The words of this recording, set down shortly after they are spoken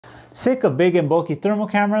Sick of big and bulky thermal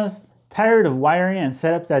cameras? Tired of wiring and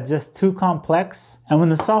setups that's just too complex? And when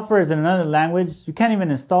the software is in another language, you can't even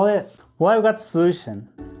install it? Well, I've got the solution.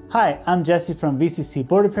 Hi, I'm Jesse from VCC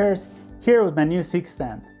Board Repairs, here with my new Seek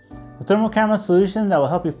stand. The thermal camera solution that will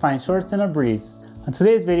help you find shorts in a breeze. On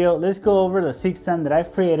today's video, let's go over the Seek stand that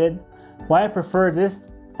I've created, why I prefer this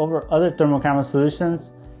over other thermal camera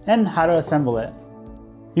solutions, and how to assemble it.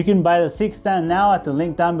 You can buy the Seek stand now at the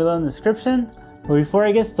link down below in the description. But before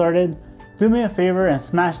I get started, do me a favor and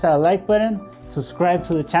smash that like button, subscribe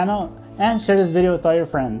to the channel, and share this video with all your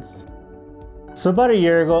friends. So about a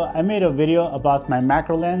year ago, I made a video about my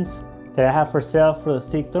macro lens that I have for sale for the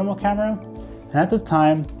Seek thermal camera. And at the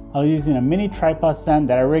time, I was using a mini tripod stand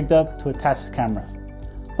that I rigged up to attach the camera.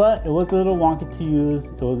 But it was a little wonky to use,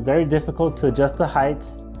 it was very difficult to adjust the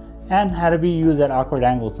heights, and had to be used at awkward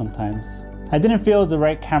angles sometimes. I didn't feel it was the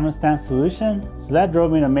right camera stand solution, so that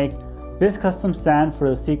drove me to make this custom stand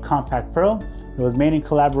for the Seek Compact Pro. It was made in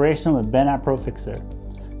collaboration with Ben at ProFixer.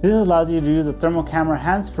 This allows you to use the thermal camera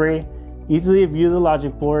hands-free, easily view the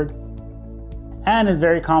logic board, and is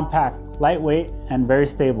very compact, lightweight, and very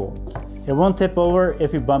stable. It won't tip over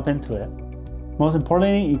if you bump into it. Most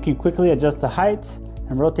importantly, you can quickly adjust the heights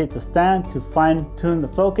and rotate the stand to fine-tune the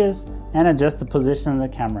focus and adjust the position of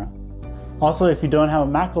the camera. Also, if you don't have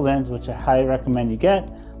a macro lens, which I highly recommend you get,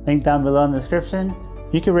 link down below in the description,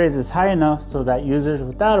 you can raise this high enough so that users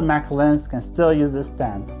without a macro lens can still use this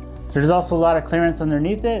stand. There's also a lot of clearance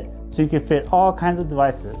underneath it, so you can fit all kinds of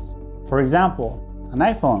devices. For example, an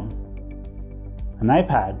iPhone, an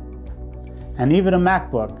iPad, and even a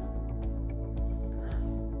MacBook.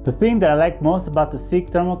 The thing that I like most about the Seek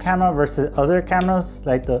thermal camera versus other cameras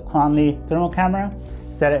like the Quanly thermal camera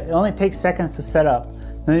is that it only takes seconds to set up.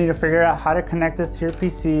 No need to figure out how to connect this to your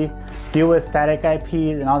PC, deal with static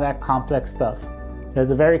IPs and all that complex stuff. There's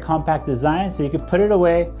a very compact design, so you can put it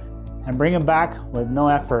away and bring it back with no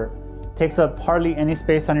effort. It takes up hardly any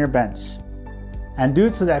space on your bench. And due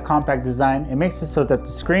to that compact design, it makes it so that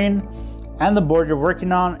the screen and the board you're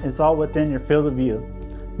working on is all within your field of view.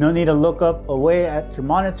 No need to look up away at your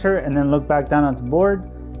monitor and then look back down at the board.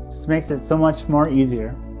 It just makes it so much more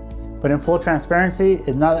easier. But in full transparency,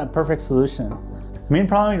 it's not a perfect solution. The main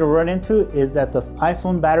problem you'll run into is that the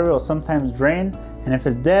iPhone battery will sometimes drain, and if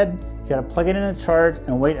it's dead, you gotta plug it in a charge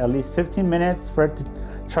and wait at least 15 minutes for it to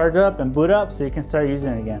charge up and boot up so you can start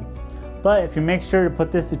using it again. But if you make sure to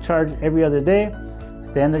put this to charge every other day,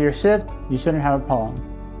 at the end of your shift, you shouldn't have a problem.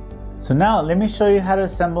 So now let me show you how to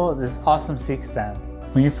assemble this awesome Seek stand.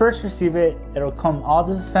 When you first receive it, it'll come all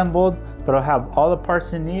disassembled, but it'll have all the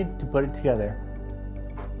parts you need to put it together.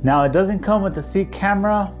 Now it doesn't come with the Seek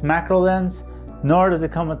camera, macro lens, nor does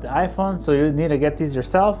it come with the iPhone, so you need to get these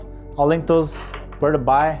yourself. I'll link those where to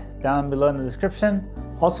buy down below in the description.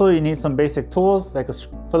 Also, you need some basic tools like a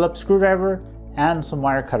Phillips screwdriver and some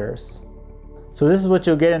wire cutters. So this is what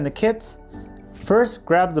you'll get in the kit. First,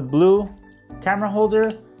 grab the blue camera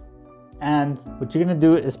holder, and what you're gonna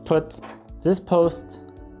do is put this post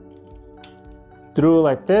through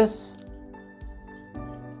like this.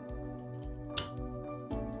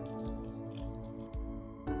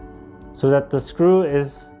 So that the screw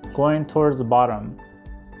is going towards the bottom.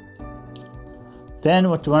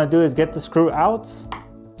 Then what you want to do is get the screw out,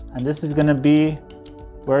 and this is going to be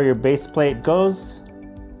where your base plate goes.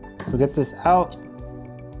 So get this out.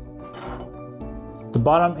 The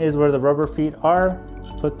bottom is where the rubber feet are.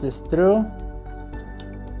 Put this through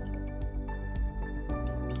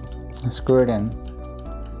and screw it in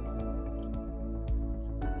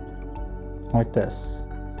like this.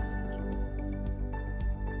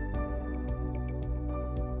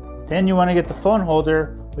 Then you want to get the phone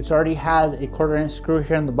holder, which already has a 1/4" screw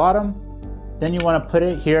here in the bottom. Then you want to put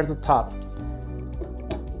it here at the top.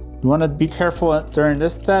 You want to be careful during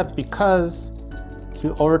this step, because if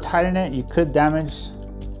you over tighten it, you could damage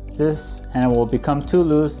this and it will become too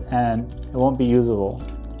loose and it won't be usable.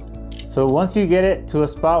 So once you get it to a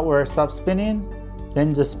spot where it stops spinning,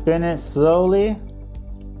 then just spin it slowly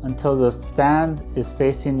until the stand is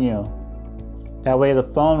facing you. That way the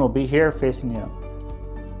phone will be here facing you.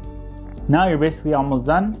 Now you're basically almost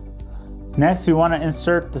done. Next, we want to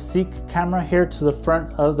insert the Seek camera here to the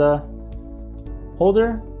front of the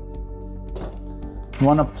holder. You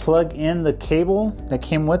want to plug in the cable that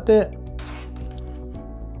came with it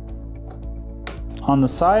on the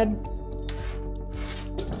side.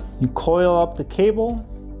 You coil up the cable.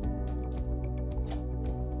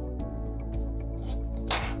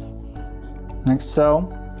 Like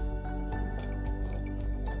so.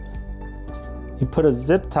 You put a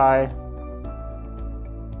zip tie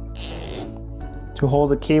to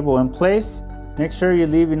hold the cable in place. Make sure you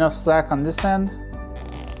leave enough slack on this end.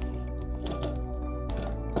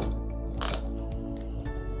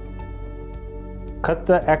 cut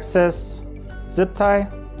the excess zip tie.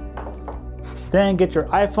 Then get your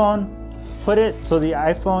iPhone, put it so the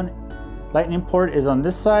iPhone lightning port is on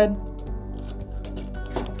this side.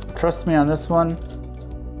 Trust me on this one.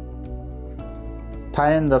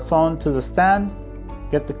 Tighten the phone to the stand,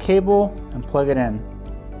 get the cable and plug it in.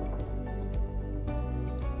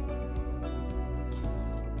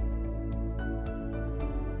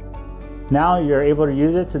 Now you're able to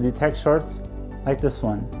use it to detect shorts like this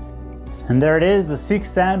one. And there it is, the Seek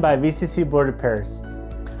stand by VCC Boarded Pairs.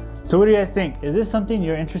 So what do you guys think? Is this something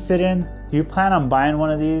you're interested in? Do you plan on buying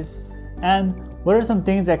one of these? And what are some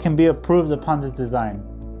things that can be improved upon this design?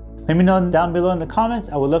 Let me know down below in the comments.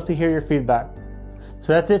 I would love to hear your feedback.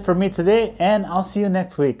 So that's it for me today, and I'll see you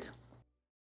next week.